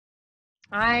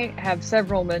I have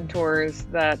several mentors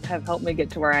that have helped me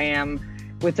get to where I am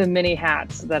with the many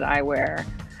hats that I wear.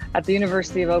 At the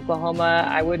University of Oklahoma,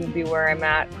 I wouldn't be where I'm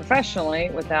at professionally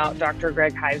without Dr.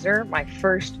 Greg Heiser, my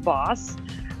first boss,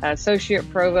 associate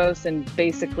provost, and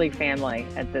basically family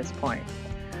at this point.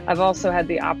 I've also had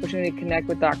the opportunity to connect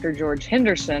with Dr. George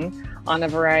Henderson on a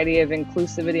variety of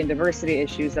inclusivity and diversity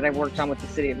issues that I've worked on with the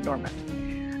city of Norman.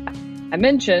 I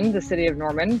mentioned the city of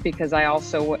Norman because I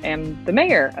also am the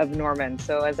mayor of Norman.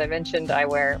 So as I mentioned, I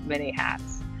wear many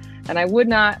hats. And I would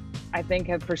not, I think,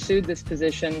 have pursued this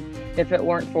position if it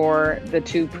weren't for the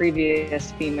two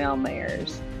previous female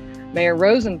mayors. Mayor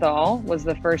Rosenthal was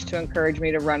the first to encourage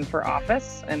me to run for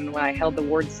office, and when I held the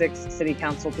Ward 6 City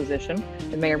Council position,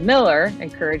 and Mayor Miller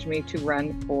encouraged me to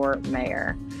run for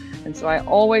mayor. And so I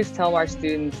always tell our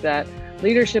students that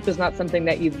leadership is not something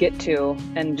that you get to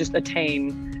and just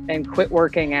attain and quit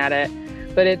working at it,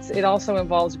 but it also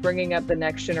involves bringing up the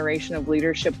next generation of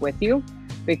leadership with you,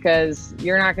 because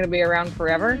you're not going to be around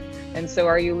forever. And so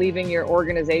are you leaving your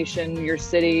organization, your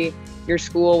city, your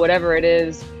school, whatever it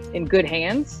is, in good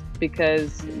hands?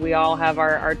 Because we all have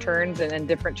our turns and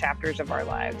different chapters of our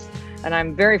lives. And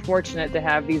I'm very fortunate to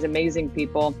have these amazing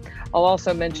people. I'll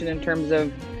also mention, in terms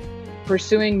of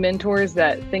pursuing mentors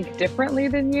that think differently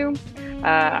than you,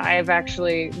 I have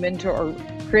actually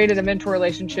created a mentor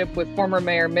relationship with former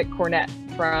Mayor Mick Cornett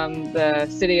from the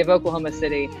city of Oklahoma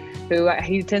City,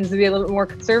 he tends to be a little bit more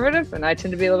conservative and I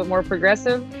tend to be a little bit more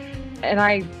progressive. And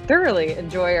I thoroughly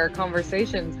enjoy our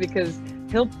conversations because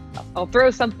I'll throw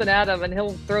something at him and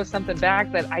he'll throw something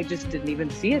back that I just didn't even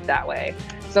see it that way.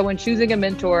 So when choosing a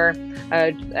mentor,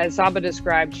 as Saba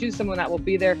described, choose someone that will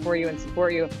be there for you and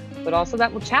support you, but also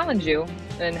that will challenge you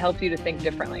and help you to think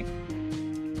differently.